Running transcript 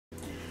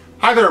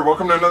Hi there,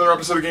 welcome to another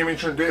episode of Gaming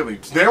Trent Daily.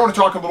 Today I want to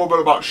talk a little bit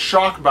about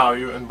shock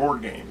value in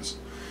board games.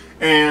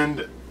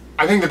 And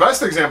I think the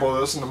best example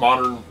of this in the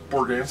modern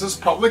board games is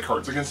probably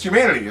Cards Against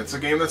Humanity. It's a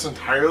game that's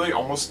entirely,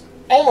 almost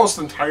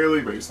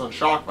entirely based on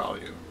shock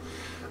value.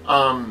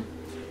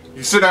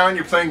 You sit down,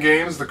 you're playing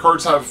games, the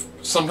cards have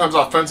sometimes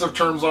offensive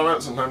terms on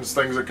it, sometimes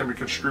things that can be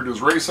construed as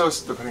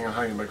racist, depending on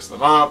how you mix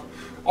them up.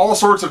 All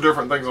sorts of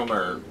different things on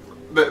there.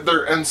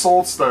 They're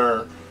insults,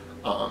 they're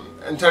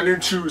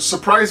intended to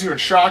surprise you and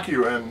shock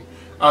you, and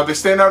they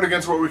stand out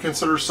against what we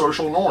consider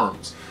social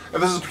norms.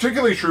 And this is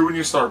particularly true when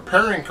you start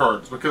pairing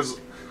cards, because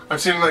I've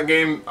seen in that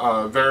game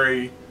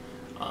very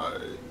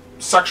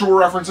sexual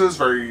references,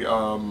 very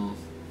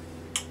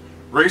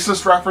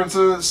racist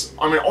references,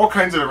 I mean all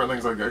kinds of different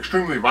things like that,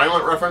 extremely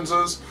violent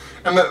references,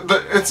 and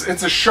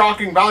it's a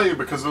shocking value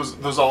because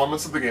those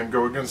elements of the game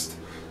go against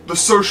the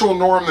social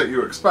norm that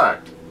you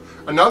expect.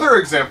 Another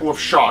example of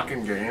shock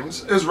in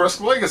games is Risk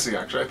Legacy,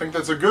 actually. I think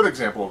that's a good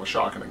example of a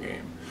shock in a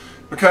game.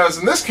 Because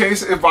in this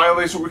case, it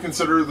violates what we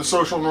consider the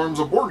social norms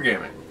of board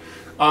gaming.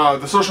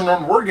 The social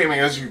norm of board gaming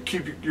is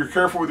you're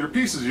careful with your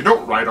pieces. You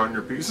don't write on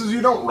your pieces,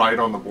 you don't write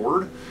on the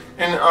board.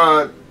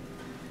 And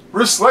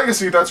Risk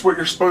Legacy, that's what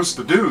you're supposed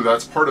to do.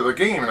 That's part of the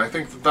game. And I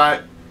think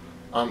that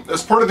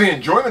as part of the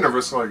enjoyment of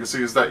Risk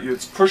Legacy is that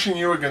it's pushing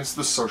you against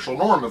the social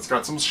norm. It's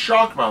got some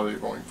shock value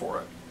going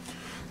for it.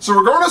 So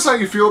regardless how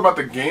you feel about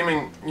the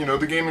gaming,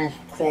 the gaming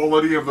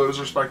quality of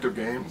those respective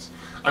games,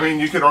 I mean,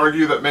 you could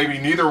argue that maybe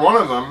neither one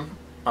of them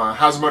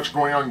has much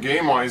going on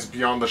game-wise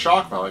beyond the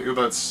shock value.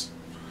 That's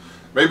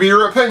maybe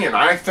your opinion.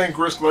 I think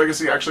Risk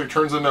Legacy actually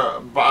turns into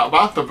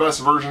about the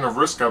best version of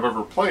Risk I've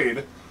ever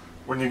played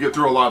when you get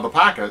through a lot of the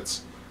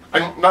packets.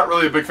 I'm not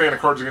really a big fan of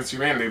Cards Against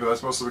Humanity, but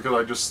that's mostly because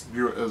I just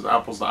view it as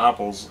apples to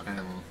apples,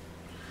 and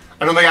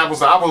I don't think apples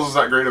to apples is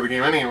that great of a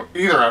game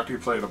either after you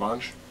play it a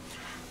bunch.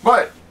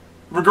 But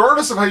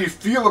regardless of how you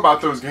feel about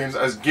those games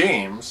as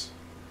games,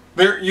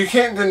 you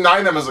can't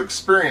deny them as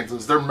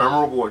experiences. They're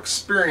memorable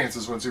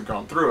experiences once you've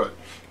gone through it.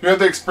 You have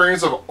the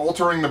experience of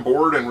altering the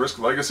board in Risk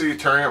Legacy,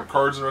 tearing up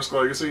cards in Risk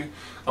Legacy,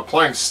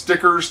 applying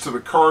stickers to the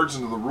cards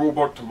into the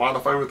rulebook to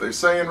modify what they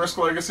say in Risk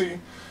Legacy.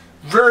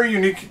 Very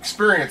unique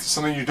experience. It's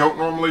something you don't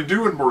normally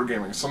do in board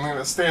gaming. Something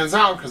that stands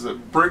out because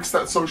it breaks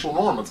that social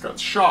norm. It's got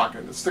shock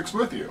and it sticks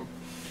with you.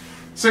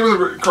 Same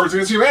with Cards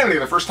Against Humanity.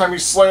 The first time you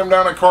slam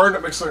down a card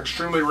that makes an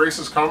extremely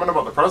racist comment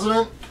about the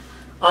president,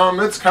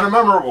 it's kind of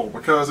memorable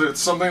because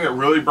it's something that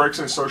really breaks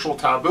a social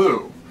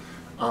taboo.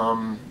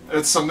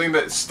 It's something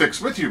that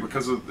sticks with you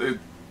because it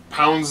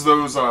pounds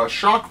those that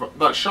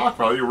shock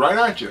value right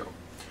at you.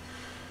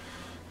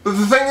 But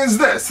the thing is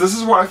this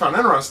is what I found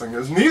interesting,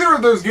 is neither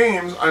of those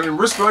games, I mean,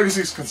 Risk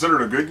Legacy is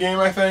considered a good game,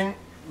 I think,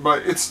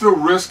 but it's still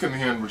Risk in the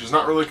end, which is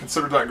not really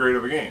considered that great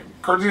of a game.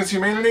 Cards Against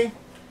Humanity,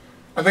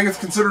 I think it's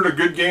considered a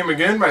good game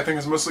again, but I think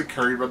it's mostly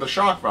carried by the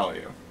shock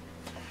value.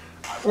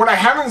 What I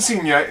haven't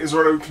seen yet is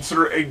what I would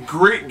consider a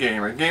great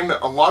game, a game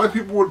that a lot of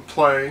people would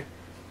play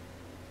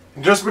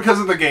just because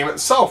of the game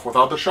itself,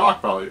 without the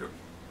shock value.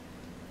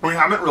 We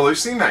haven't really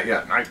seen that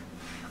yet. And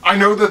I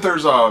know that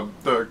there's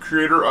the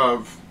creator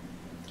of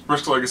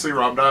Risk Legacy,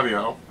 Rob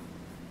Davio,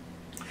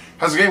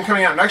 has a game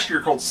coming out next year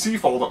called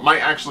Seafall that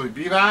might actually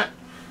be that.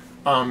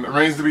 It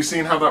remains to be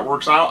seen how that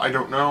works out. I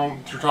don't know.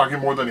 If you're talking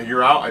more than a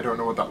year out, I don't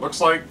know what that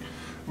looks like.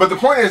 But the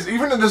point is,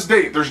 even to this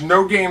date, there's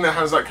no game that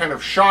has that kind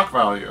of shock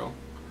value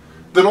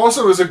that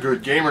also is a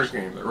good gamer's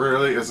game. That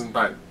really isn't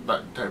that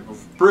type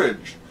of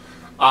bridge.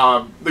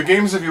 The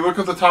games, if you look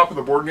at the top of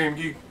the Board Game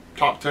Geek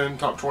top 10,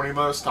 top 20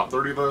 list, top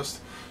 30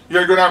 list, you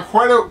gotta go down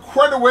quite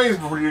a ways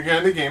before you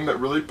get a game that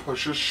really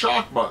pushes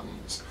shock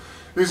buttons.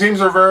 These games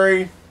are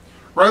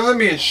rather than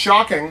being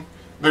shocking,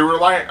 they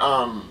rely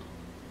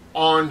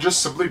on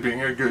just simply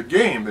being a good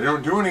game. They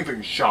don't do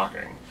anything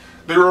shocking.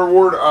 They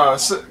reward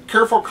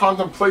careful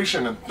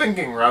contemplation and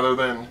thinking rather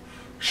than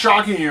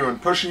shocking you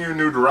and pushing you in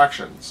new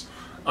directions.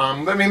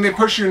 I mean, they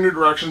push you in new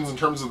directions in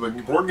terms of the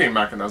board game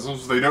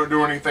mechanisms. They don't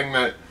do anything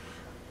that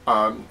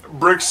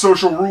breaks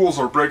social rules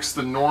or breaks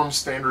the norm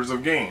standards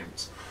of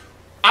games.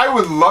 I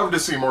would love to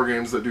see more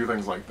games that do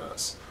things like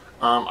this.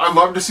 I'd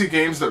love to see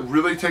games that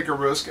really take a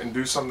risk and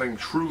do something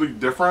truly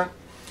different,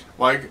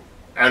 like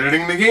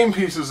editing the game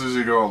pieces as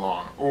you go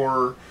along,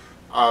 or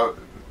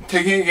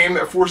taking a game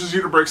that forces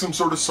you to break some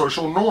sort of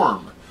social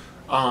norm.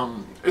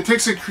 It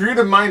takes a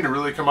creative mind to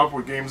really come up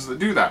with games that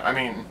do that. I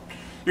mean,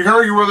 you can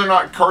argue whether or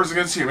not Cards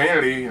Against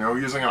Humanity,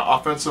 using an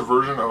offensive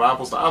version of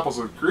apples to apples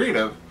is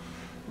creative,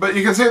 but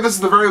you can say this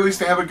at the very least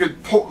they have a good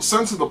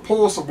sense of the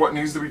pulse of what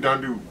needs to be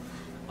done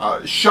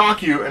to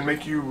shock you and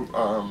make you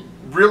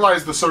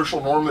realize the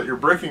social norm that you're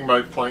breaking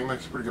by playing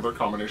this particular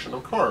combination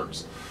of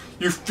cards.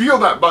 You feel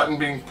that button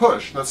being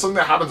pushed. That's something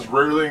that happens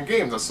rarely in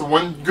games. That's the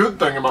one good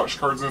thing about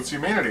Cards Against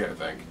Humanity, I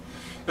think,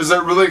 is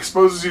that it really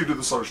exposes you to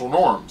the social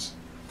norms.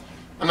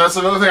 And that's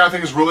another thing I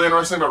think is really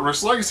interesting about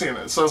Risk Legacy, and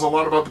it says a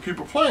lot about the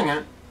people playing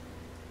it,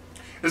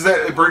 is that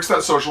it breaks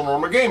that social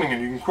norm of gaming,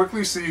 and you can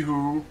quickly see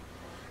who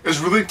is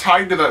really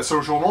tied to that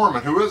social norm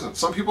and who isn't.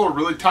 Some people are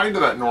really tied to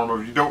that norm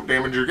of you don't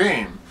damage your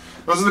game.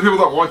 Those are the people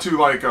that want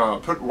to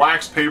put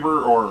wax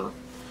paper or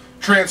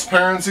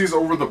transparencies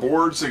over the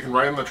board, so you can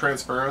write in the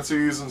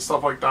transparencies and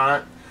stuff like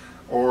that,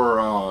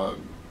 or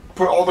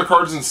put all the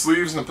cards in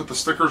sleeves and put the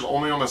stickers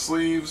only on the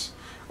sleeves,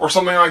 or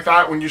something like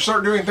that. When you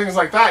start doing things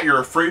like that, you're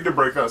afraid to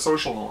break that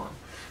social norm.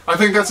 I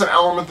think that's an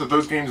element that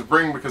those games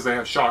bring because they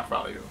have shock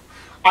value.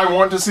 I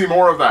want to see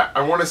more of that.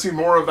 I want to see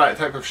more of that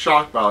type of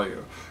shock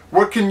value.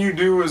 What can you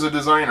do as a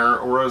designer,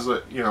 or as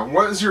a, you know,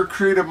 what is your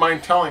creative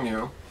mind telling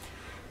you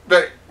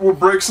that will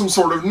break some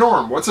sort of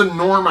norm? What's a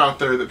norm out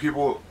there that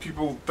people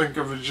think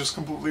of as just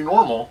completely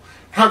normal?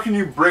 How can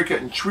you break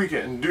it and tweak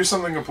it and do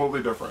something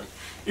completely different?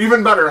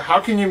 Even better, how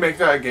can you make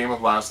that a game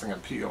of lasting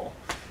appeal?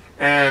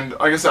 And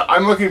like I said,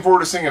 I'm looking forward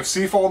to seeing if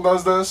Seafall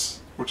does this,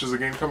 which is a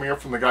game coming up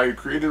from the guy who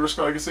created Risk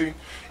Legacy.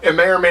 It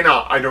may or may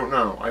not. I don't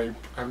know. I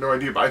have no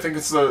idea. But I think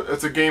it's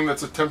a game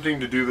that's attempting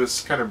to do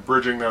this kind of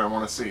bridging that I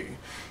want to see.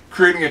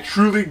 Creating a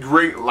truly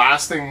great,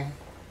 lasting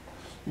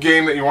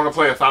game that you want to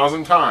play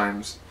 1,000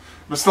 times,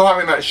 but still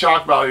having that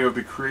shock value of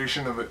the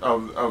creation of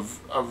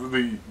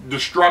the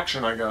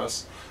destruction, I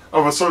guess,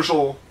 of a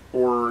social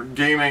or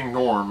gaming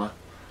norm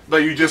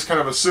that you just kind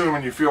of assume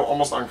and you feel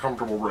almost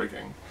uncomfortable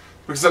breaking,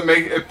 because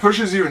it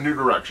pushes you in new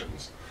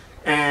directions.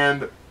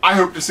 And I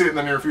hope to see it in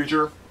the near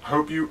future. I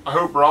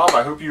hope Rob,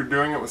 I hope you're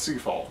doing it with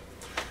Seafall.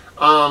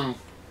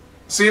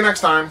 See you next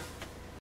time.